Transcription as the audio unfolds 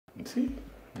See,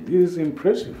 this is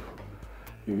impressive.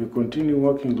 If you continue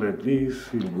working like this,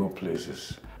 you'll go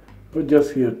places. Not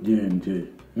just here at J&J.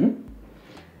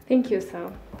 Thank you,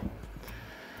 sir.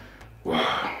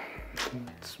 Wow.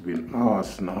 It's been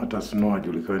hours now. Hata snow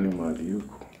hajulikani mahali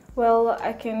yuko. Well,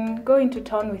 I can go into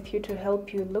town with you to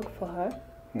help you look for her.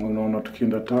 Unaona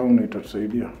tukienda town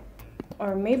itatusaidia.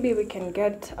 Or maybe we can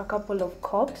get a couple of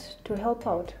cops to help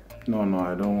out. No,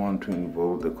 I don't want to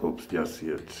involve the cops just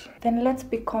yet. Then let's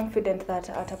be confident that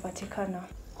atapatikana.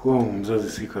 Kuwa mzazi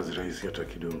si kazi rahisi hata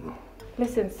kidogo.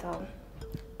 Listen, Sal.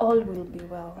 All will be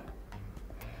well.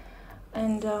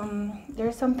 And there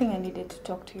is something I needed to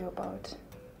talk to you about.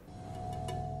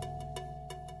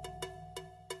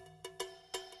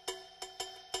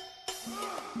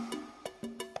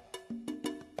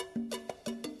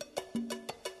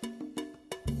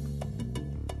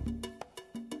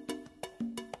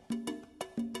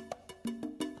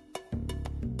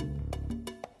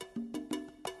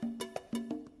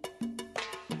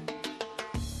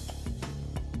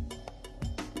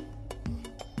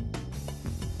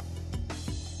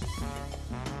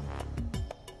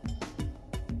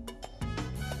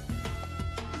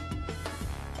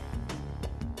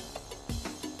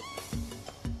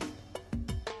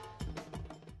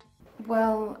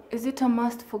 Well, is it a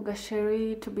must for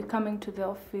Gasheri to be coming to the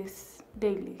office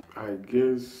daily? I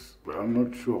guess, but I'm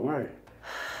not sure why.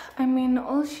 I mean,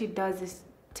 all she does is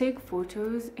take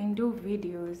photos and do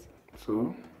videos.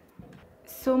 So?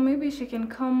 So maybe she can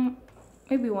come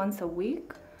maybe once a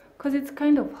week? Because it's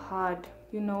kind of hard,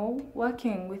 you know,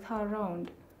 working with her around.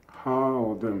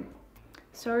 How them?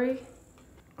 Sorry?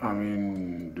 I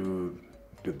mean, do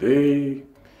they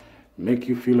make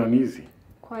you feel uneasy?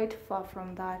 Quite far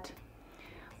from that.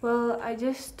 Well, I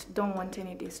just don't want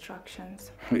any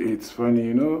distractions. It's funny,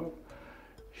 you know,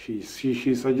 she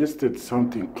suggested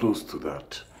something close to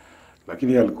that.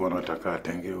 Lakini alikuwa anataka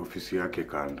atenge ofisi yake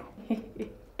kando.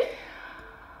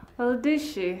 Well, did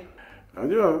she?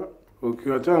 Najua,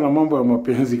 ukiachana na mambo ya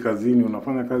mapenzi kazini,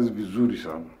 unafanya kazi vizuri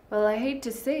sana. Well, I hate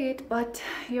to say it, but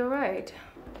you're right.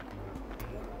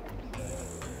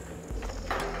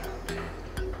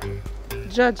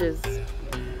 Judges.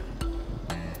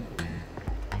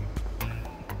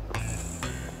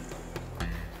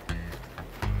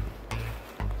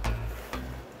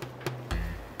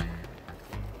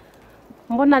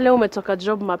 Mbona leo umetoka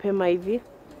job mapema hivi?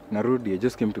 Narudi, I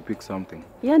just came to pick something.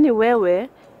 Yani wewe,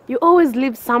 you always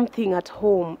leave something at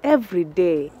home every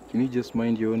day. Can you just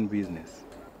mind your own business?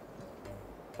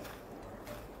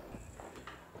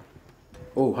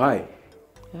 Oh, hi.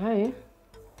 Hi.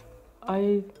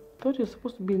 I thought you're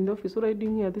supposed to be in the office. What are you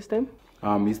doing here this time?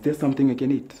 Is there something I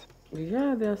can eat?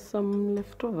 Yeah, there are some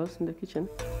leftovers in the kitchen.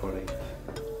 All right.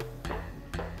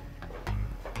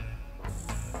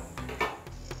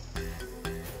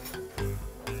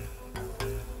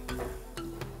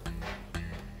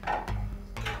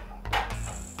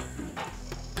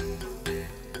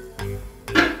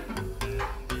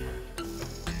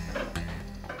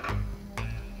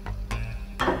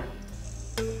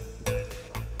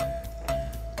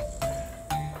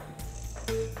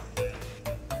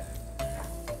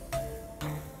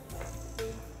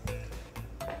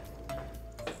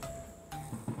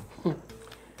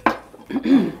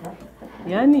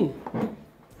 Yani,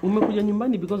 umekuja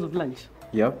nyumbani because of lunch?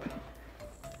 Yep.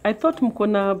 I thought mko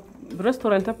na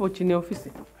restaurant hapo chini ya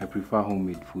ofisi. I prefer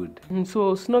homemade food.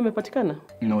 So, snow imepatikana?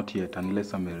 Not yet,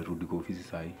 unless amerudi kwa ofisi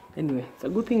sahi. Anyway, it's a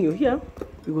good thing you're here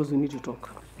because we need to talk.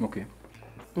 Okay.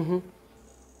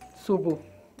 So,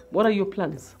 what are your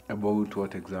plans? About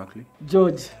what exactly?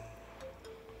 George.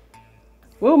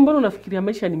 Wewe mbona unafikiria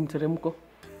maisha ni mteremko?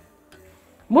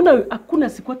 Mbona hakuna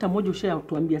siku hata moja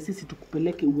ushatuambia sisi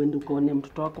tukupeleke uende ukaone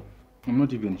mtoto wako? I'm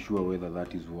not even sure whether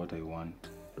that is what I want.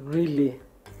 Really?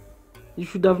 You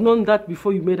should have known that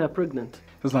before you made her pregnant.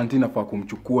 Sasa auntie nafaa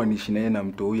kumchukua niishi naye na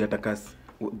mtoi hata kasi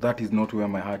that is not where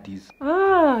my heart is.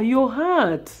 Ah, your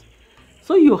heart.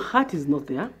 So your heart is not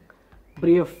there, but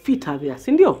your feet are there,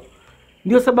 si ndio?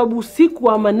 Ndio sababu usiku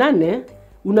wa manane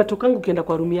unatokanga ukienda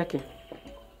kwa room yake.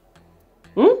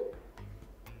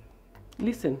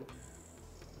 Listen.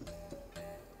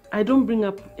 I don't bring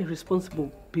up irresponsible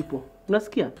people.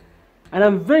 Unasikia? And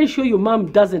I'm very sure your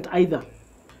mom doesn't either.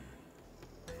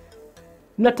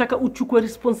 Nataka uchukue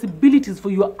responsibilities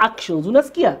for your actions.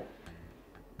 Unasikia?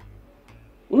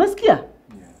 Unasikia? Yeah.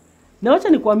 Na wacha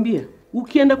nikwambie,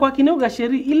 ukienda kwa kineo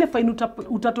Gasheri ile fine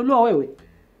utatolewa wewe.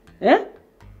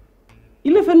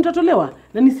 Ile fine utatolewa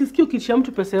na nisisikie ukishia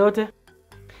mtu pesa yote.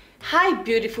 Hi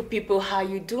beautiful people, how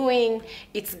you doing?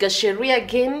 It's Gasheri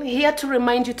again, here to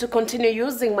remind you to continue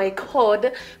using my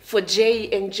code for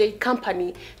J&J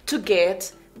Company to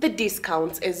get the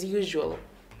discounts as usual.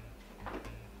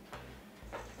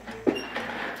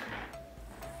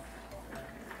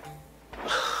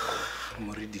 I'm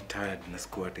already tired na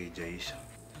siku hata ijaisha.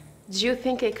 Do you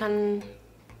think I can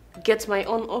get my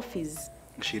own office?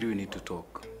 Shiri, we need to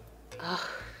talk.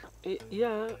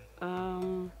 Yeah,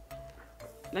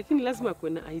 lakini lazima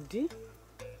kuwe na ID.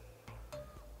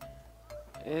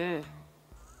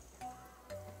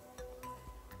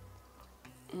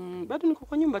 Bado niko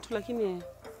kwa nyumba tu, lakini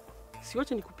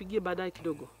siwache nikupigie baadaye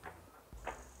kidogo.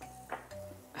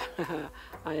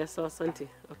 Aya, sawa, asante.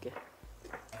 Okay.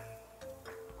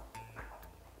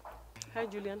 Hi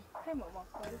Julian. Hi mama.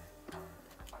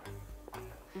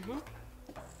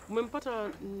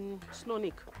 Umempata Snow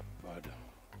Nick? Bado.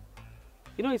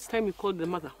 You know it's time you called the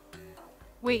mother.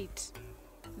 Wait,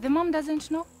 the mom doesn't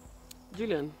know?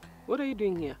 Julian, what are you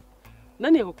doing here?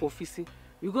 Nani yako kwa ofisi?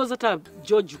 Because hata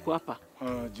George yuko hapa.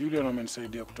 Julian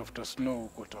amenisaidia kutafuta Snow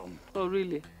huko town. Oh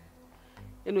really?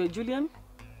 Anyway, Julian,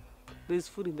 there's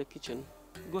food in the kitchen.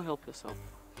 Go help yourself.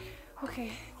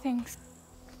 Okay, thanks.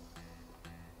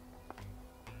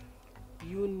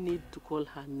 You need to call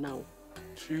her now.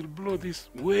 She'll blow this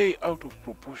way out of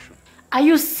proportion. Are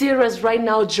you serious right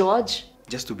now, George?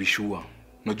 Just to be sure.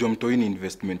 Najua mtoi ni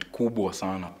investment kubwa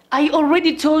sana. I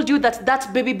already told you that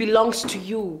that baby belongs to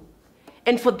you.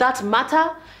 And for that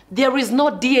matter, there is no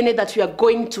DNA that we are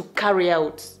going to carry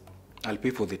out. I'll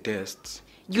pay for the tests.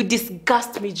 You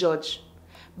disgust me, George.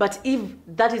 But if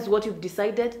that is what you've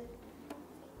decided,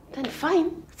 then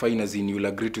fine. Fine as in you'll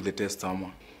agree to the test,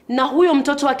 ama. Na huyo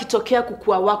mtoto akitokea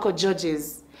kukua wako,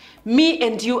 Georges, me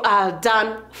and you are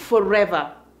done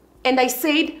forever. And I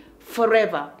said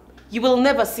forever. You will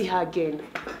never see her again.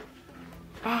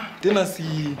 Tena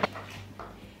si.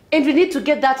 And we need to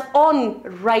get that on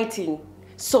writing.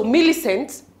 So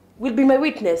Millicent will be my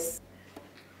witness.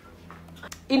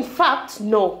 In fact,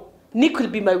 no. Nick will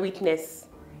be my witness.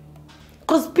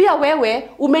 Because pia wewe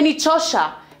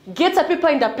umenichosha. Get a paper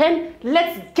and a pen.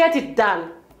 Let's get it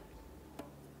done.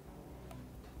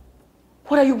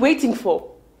 What are you waiting for?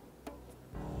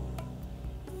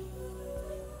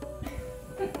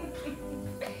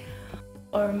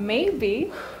 Or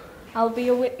maybe I'll be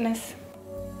a witness.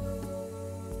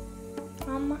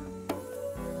 Mama.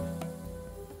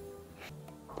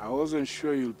 I wasn't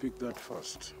sure you'll pick that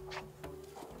first.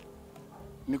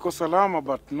 Niko salama,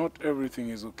 but not everything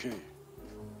is okay.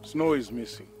 Snow is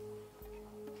missing.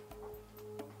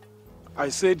 I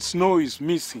said Snow is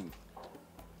missing.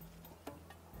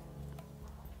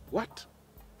 What?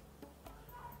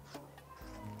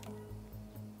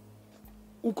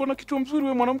 Uko na kichwa mzuri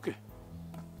we mwanamke?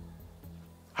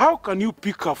 How can you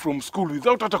pick her from school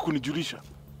without hata kunijulisha?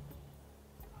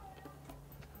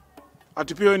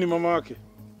 Ati pia wewe ni mama wake?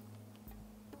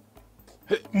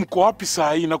 Mko wapi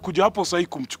saa hii? Nakuja hapo saa hii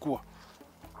kumchukua.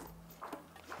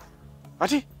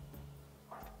 Ati?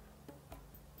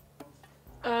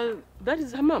 That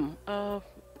is her mom.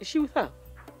 Is she with her?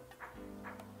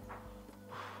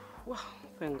 Wow,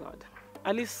 thank God.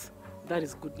 At least that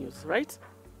is good news, right?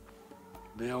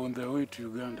 They are on their way to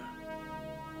Uganda.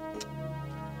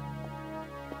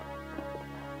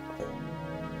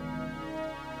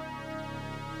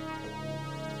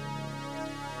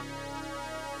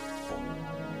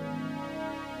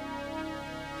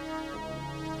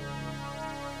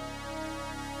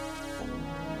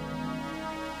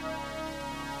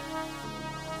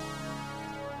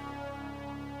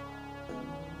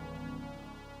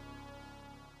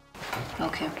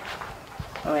 Okay.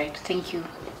 All right. Thank you.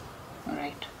 All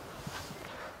right.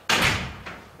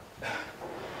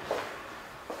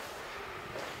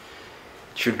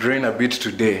 Should rain a bit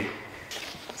today.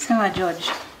 Sema George.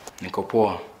 Niko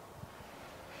poa.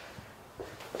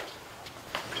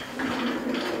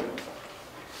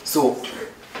 So,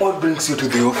 what brings you to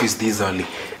the office this early?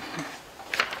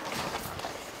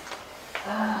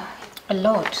 A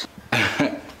lot.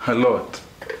 A lot.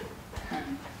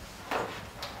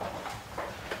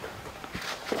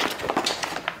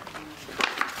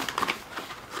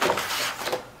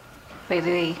 By the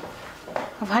way,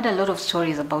 I've had a lot of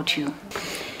stories about you.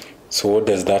 So what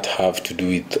does that have to do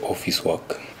with office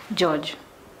work? George,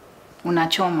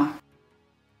 unachoma.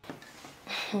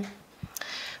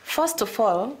 First of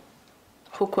all,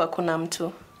 huku hakuna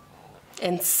mtu.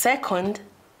 And second,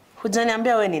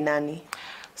 hujaniambia we ni nani.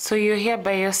 So you're here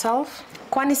by yourself?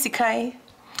 Kwani sikai?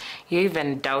 You're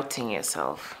even doubting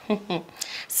yourself.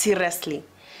 Seriously.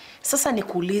 Sasa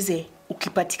nikuulize,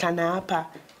 ukipatikana hapa,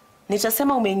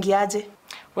 nitasema umeingiaje?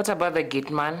 What about the gate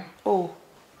man? Oh.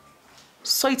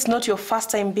 So it's not your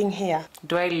first time being here?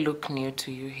 Do I look new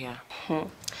to you here?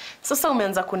 Sasa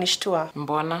umeanza kunishtua.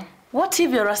 Mbona? What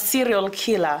if you're a serial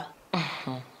killer?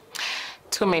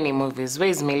 Too many movies. Where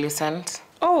is Millicent?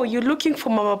 Oh, you're looking for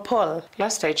Mama Paul.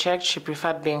 Last I checked, she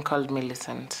preferred being called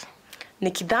Millicent.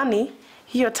 Nikidhani,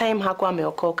 hiyo time hakuwa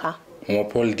ameokoka. Mama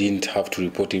Paul didn't have to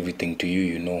report everything to you,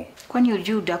 you know. Kwani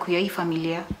ujui daku ya hii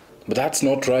familia? But that's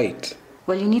not right.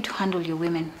 Well, you need to handle your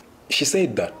women. She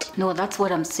said that. No, that's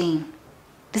what I'm saying.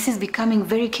 This is becoming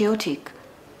very chaotic.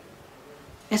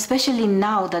 Especially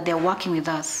now that they're working with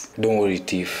us. Don't worry,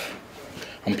 Tiff.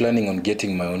 I'm planning on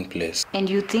getting my own place. And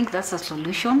you think that's a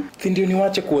solution? Ndio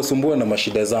niwache kuwasumbua na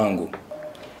mashida zangu.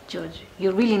 George,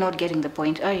 you're really not getting the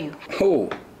point, are you? Oh,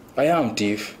 I am,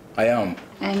 Tiff. I am.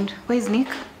 And where's Nick?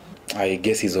 I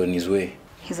guess he's on his way.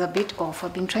 He's a bit off.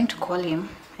 I've been trying to call him.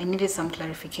 I needed some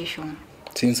clarification.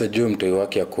 Since ajue mtoi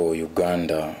wake ako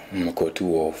Uganda, mko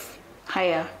too off.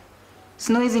 Haya.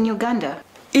 Snow is in Uganda.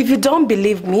 If you don't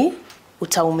believe me,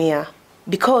 utaumia.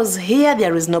 Because here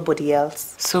there is nobody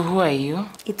else. So who are you?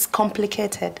 It's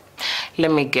complicated.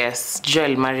 Let me guess.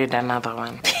 Joel married another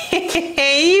one.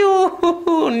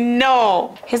 You,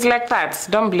 no. He's like that.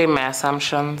 Don't blame my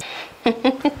assumptions.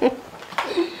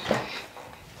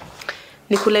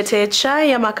 Nikulete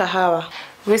chai ama kahawa?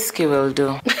 Whiskey will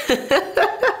do.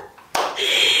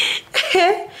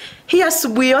 Hii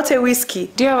asubuhi yote whiskey.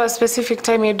 Do you have a specific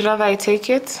time you'd rather I take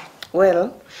it?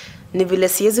 Well, ni vile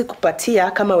siwezi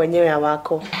kupatia kama wenyewe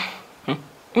hawako.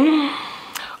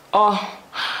 Oh,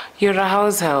 you're a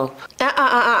house help.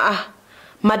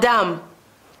 Madam,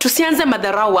 tusianze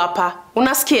madharau hapa.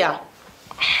 Unasikia?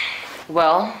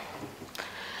 Well,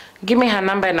 give me her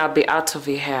number and I'll be out of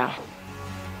your hair.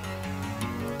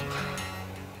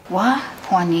 What?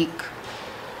 Poor Nick.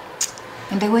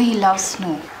 And the way he loves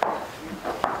Snow.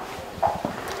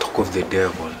 Talk of the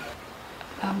devil.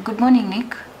 Good morning,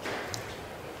 Nick.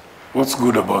 What's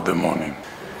good about the morning?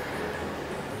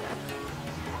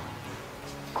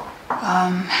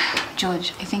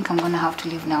 George, I think I'm gonna have to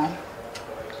leave now.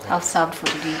 I've served for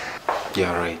the day.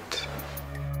 Yeah, right.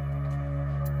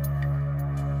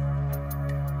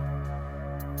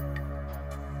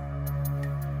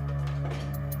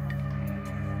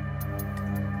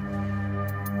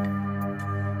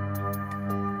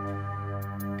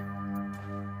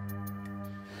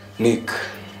 Nick,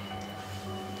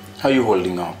 how are you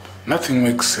holding up? Nothing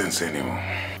makes sense anymore.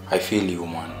 I feel you,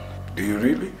 man. Do you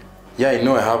really? Yeah, I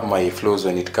know I have my flaws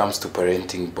when it comes to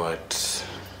parenting, but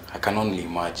I can only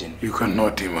imagine. You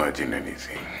cannot imagine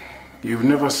anything. You've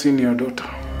never seen your daughter.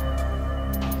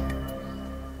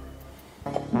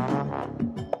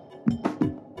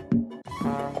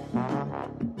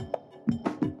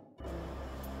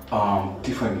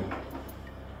 Tiffany,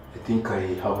 I think I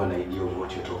have an idea of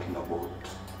what you're talking about.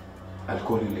 I'll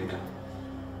call you later.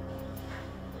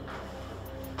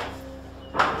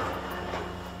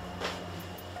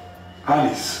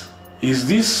 Alice, is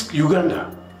this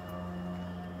Uganda?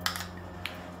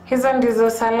 He's on Dizo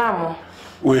Salamo.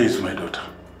 Where is my daughter?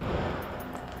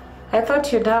 I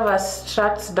thought you'd have us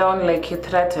strapped down like you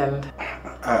threatened.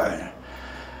 I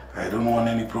don't want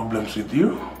any problems with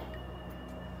you.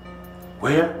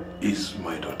 Where is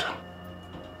my daughter?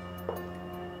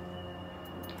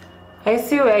 I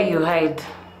see where you hide.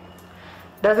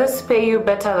 Does this pay you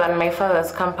better than my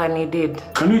father's company did?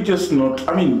 Can you just not,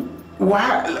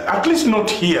 why, at least not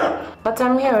here. But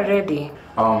I'm here already.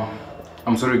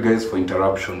 I'm sorry guys for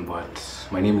interruption, but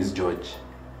my name is George.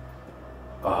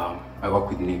 I work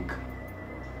with Nick.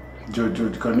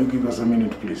 George, can you give us a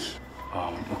minute, please?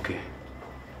 Okay.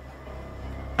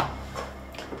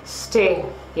 Stay,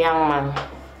 young man.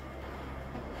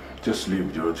 Just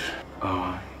leave, George.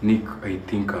 Nick, I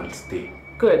think I'll stay.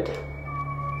 Good.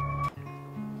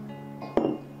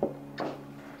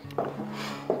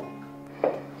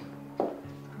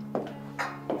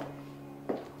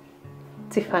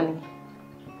 Tiffany.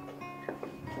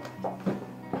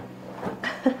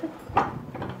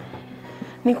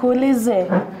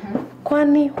 Nikuulize,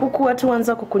 kwani huku watu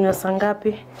wanza kukunywa saa ngapi?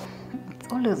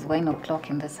 It's always 1 o'clock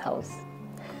in this house.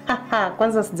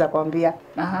 Kwanza sijakwambia.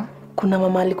 Kuna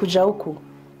mama alikuja huku.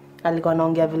 Alikuwa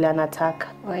anaongea vile anataka.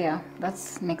 Oh yeah,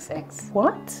 that's Nick's ex.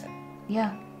 What?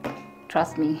 Yeah.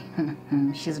 Trust me.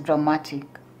 She's dramatic.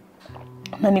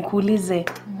 Na nikuulize,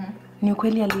 ni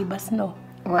ukweli aliiba Snow?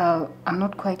 Well, I'm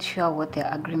not quite sure what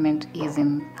their agreement is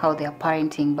in how they are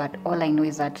parenting, but all I know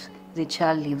is that the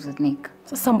child lives with Nick.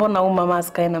 Sasa mbona huyu mama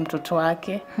asikae na mtoto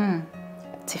wake?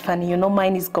 Tiffany, you know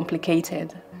mine is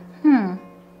complicated.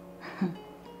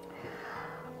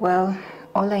 Well,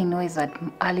 all I know is that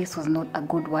Alice was not a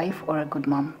good wife or a good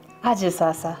mom. Aje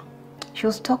sasa? She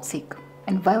was toxic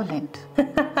and violent.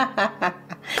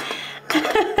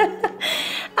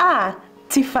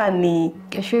 Tiffany.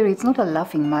 Kashiri, it's not a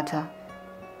laughing matter.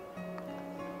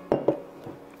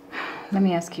 Let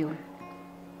me ask you.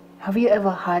 Have you ever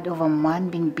heard of a man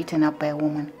being beaten up by a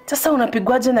woman? Sasa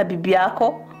unapigwaje na bibi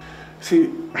yako? See,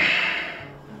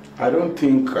 I don't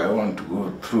think I want to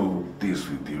go through this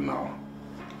with you now.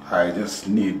 I just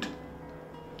need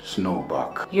Snow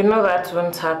back. You know that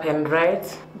won't happen, right?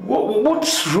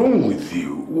 What's wrong with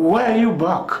you? Why are you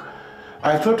back?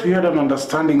 I thought we had an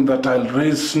understanding that I'll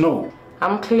raise Snow.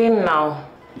 I'm clean now.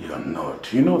 You're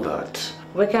not. You know that.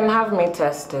 We can have me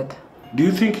tested. Do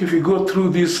you think if you go through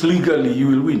this legally, you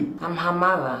will win? I'm her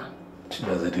mother. She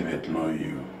doesn't even know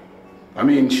you. I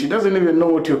mean, she doesn't even know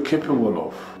what you're capable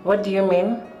of. What do you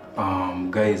mean?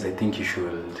 Guys, I think you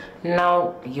should.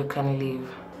 Now you can leave.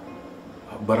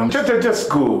 But I'm... Just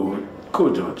go.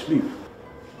 Go, George. Leave.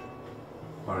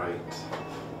 Alright.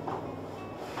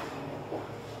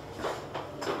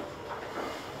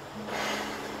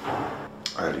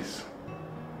 Alice,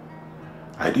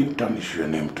 I didn't tarnish your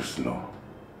name to Snow.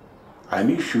 I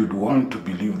knew she would want to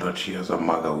believe that she has a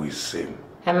mother who is sane.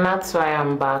 And that's why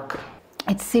I'm back.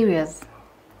 It's serious.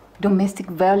 Domestic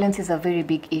violence is a very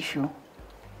big issue.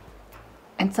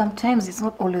 And sometimes it's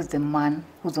not always the man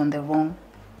who's on the wrong.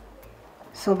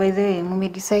 So by the way, Mummy,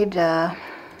 decide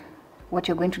what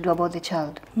you're going to do about the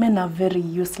child. Men are very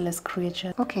useless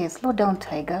creatures. Okay, slow down,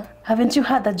 Tiger. Haven't you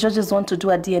heard that judges want to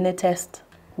do a DNA test?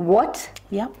 What?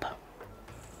 Yep.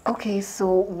 Okay, so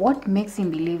what makes him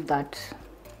believe that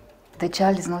the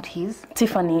child is not his?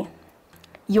 Tiffany,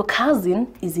 your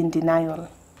cousin is in denial,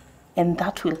 and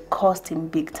that will cost him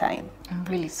big time. I'm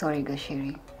really sorry,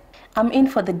 Gashiri. I'm in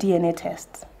for the DNA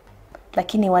test.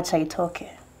 Lakini wacha itoke.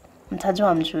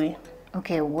 Mtajua mjui.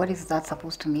 Okay, what is that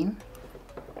supposed to mean?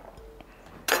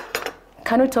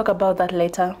 Can we talk about that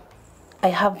later? I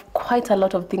have quite a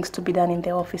lot of things to be done in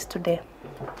the office today.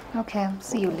 Okay,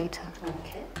 see you later.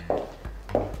 Okay.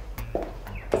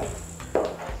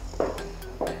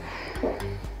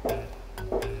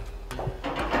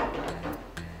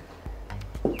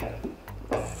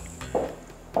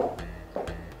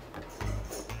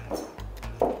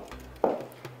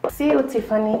 See you,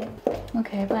 Tiffany.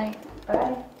 Okay, bye.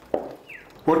 Bye.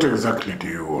 What exactly do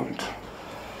you want?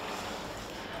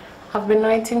 I've been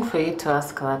waiting for you to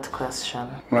ask that question.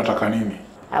 Unataka nini?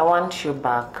 I want you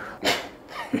back.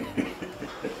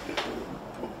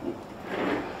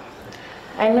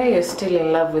 I know you're still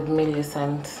in love with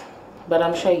Millicent, but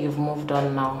I'm sure you've moved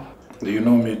on now. You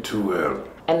know me too well.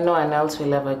 And no one else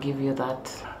will ever give you that.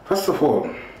 First of all,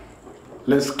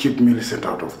 let's keep Millicent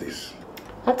out of this.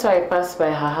 That's why I passed by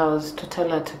her house to tell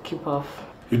her to keep off.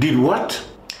 You did what?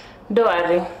 Don't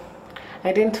worry,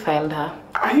 I didn't find her.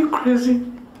 Are you crazy?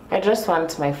 I just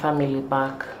want my family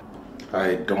back.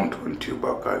 I don't want you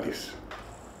back, Alice.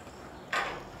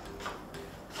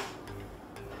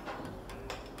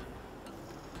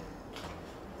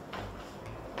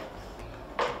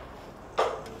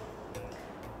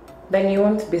 Then you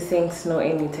won't be seeing Snow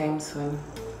anytime soon.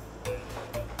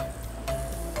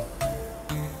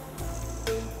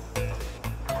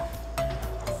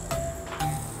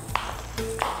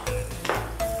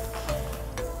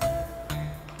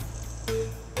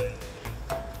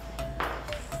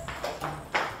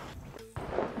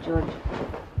 George,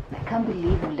 I can't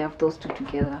believe you left those two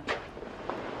together.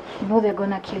 You know they're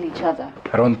gonna kill each other.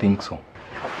 I don't think so.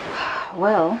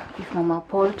 Well, if Mama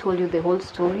Paul told you the whole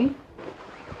story,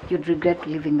 you'd regret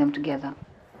leaving them together.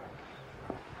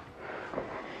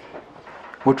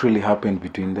 What really happened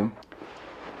between them?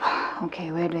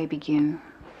 Okay, where do I begin?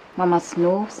 Mama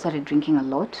Snow started drinking a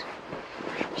lot.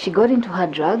 She got into her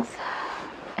drugs,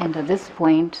 and at this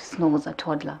point, Snow was a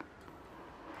toddler.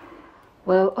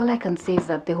 Well, all I can say is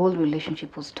that the whole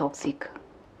relationship was toxic.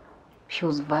 She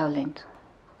was violent.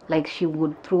 Like she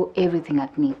would throw everything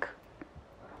at Nick.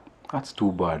 That's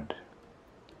too bad.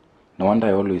 No wonder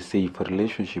I always say if a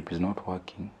relationship is not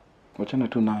working, wachana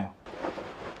tu nayo.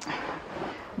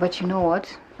 But you know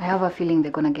what? I have a feeling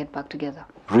they're gonna get back together.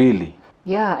 Really?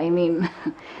 Yeah, I mean,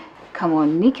 come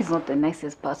on, Nick is not the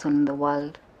nicest person in the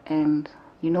world. And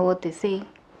you know what they say?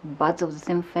 Birds of the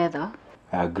same feather.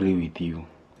 I agree with you.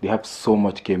 They have so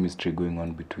much chemistry going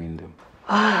on between them.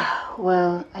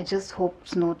 Well, I just hope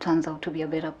Snow turns out to be a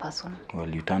better person. Well,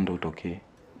 you turned out okay.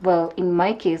 Well, in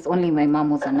my case, only my mom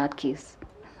was a nutcase.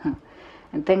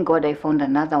 And thank God I found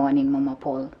another one in Mama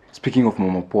Paul. Speaking of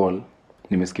Mama Paul,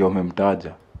 nimesikia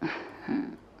umemtaja.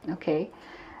 Okay,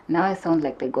 now I sound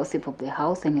like the gossip of the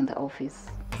house and in the office.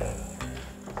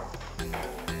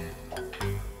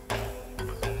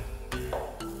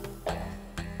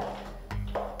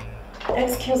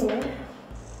 Excuse me.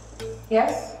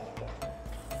 Yes?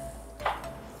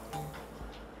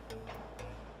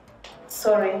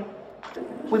 Sorry.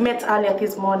 We met earlier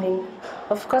this morning.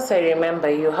 Of course I remember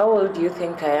you. How old do you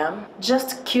think I am?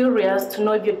 Just curious to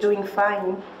know if you're doing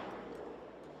fine.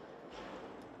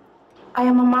 I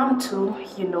am a mom too,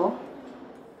 you know.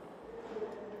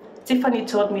 Tiffany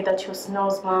told me that you're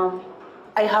Snow's mom.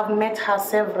 I have met her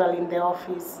several in the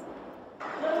office.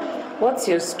 What's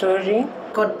your story?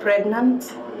 Got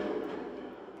pregnant.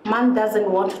 Man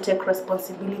doesn't want to take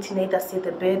responsibility, neither see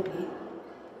the baby.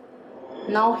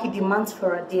 Now he demands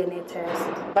for a DNA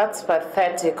test. That's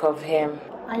pathetic of him.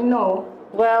 I know.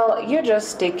 Well, you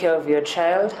just take care of your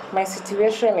child. My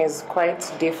situation is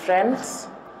quite different,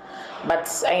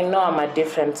 but I know I'm a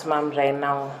different mom right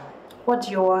now. What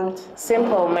do you want?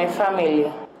 Simple, my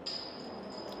family.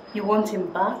 You want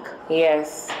him back?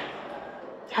 Yes.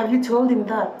 Have you told him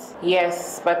that?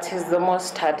 Yes, but he's the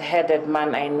most hard-headed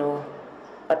man I know.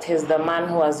 But he's the man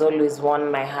who has always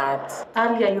won my heart.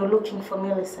 Earlier, you're looking for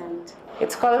Millicent.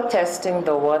 It's called testing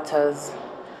the waters.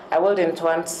 I wouldn't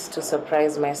want to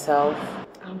surprise myself.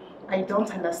 I don't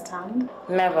understand.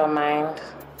 Never mind.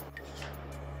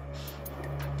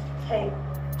 Hey.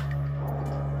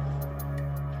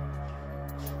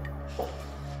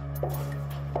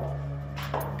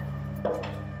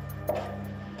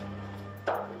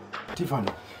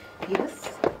 Tiffany,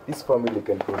 Yes? this family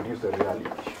can produce a reality.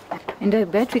 And I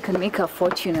bet we can make a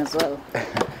fortune as well.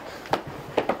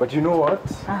 But you know what?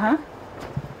 Uh-huh.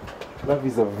 Love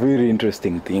is a very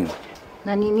interesting thing.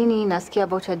 Na ni nini nasikia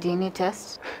about a DNA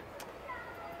test?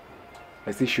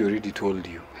 I see she already told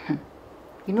you.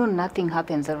 You know nothing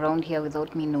happens around here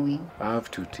without me knowing. I have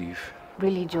to, Tiff.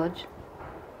 Really, George?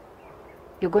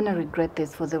 You're gonna regret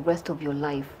this for the rest of your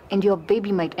life. And your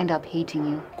baby might end up hating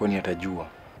you. Kwani atajua?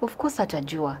 Of course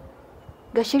atajua.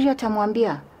 Gashiri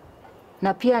atamwambia.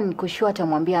 Na pia nikushua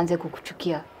atamwambia anze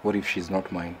kukuchukia. What if she's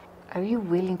not mine? Are you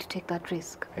willing to take that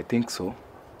risk? I think so.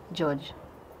 George,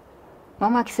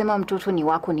 mama akisema mtoto ni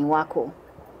wako ni wako.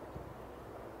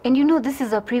 And you know this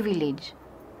is a privilege.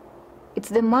 It's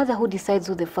the mother who decides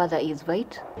who the father is,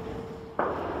 right?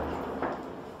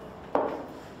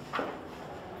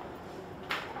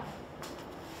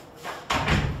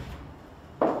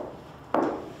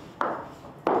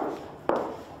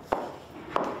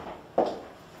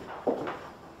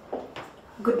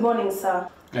 Good morning, sir.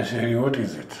 Sherry, what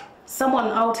is it? Someone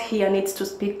out here needs to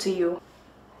speak to you.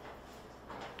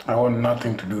 I want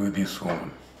nothing to do with this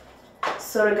woman.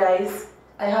 Sorry, guys.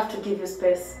 I have to give you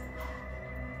space.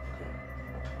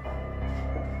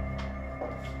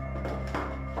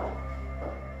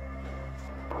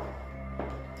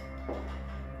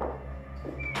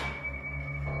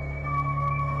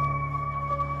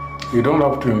 You don't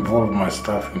have to involve my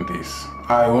staff in this.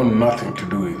 I want nothing to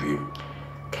do with you.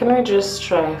 Can we just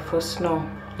try for Snow?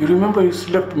 You remember you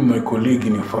slept with my colleague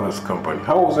in your father's company.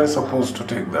 How was I supposed to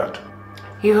take that?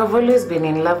 You have always been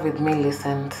in love with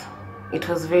Millicent. It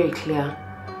was very clear.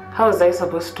 How was I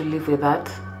supposed to live with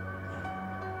that?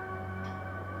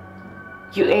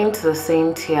 You ain't the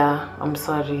saint here. I'm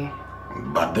sorry.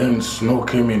 But then Snow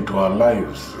came into our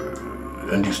lives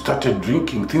and you started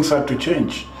drinking. Things had to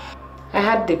change. I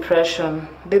had depression.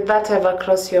 Did that ever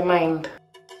cross your mind?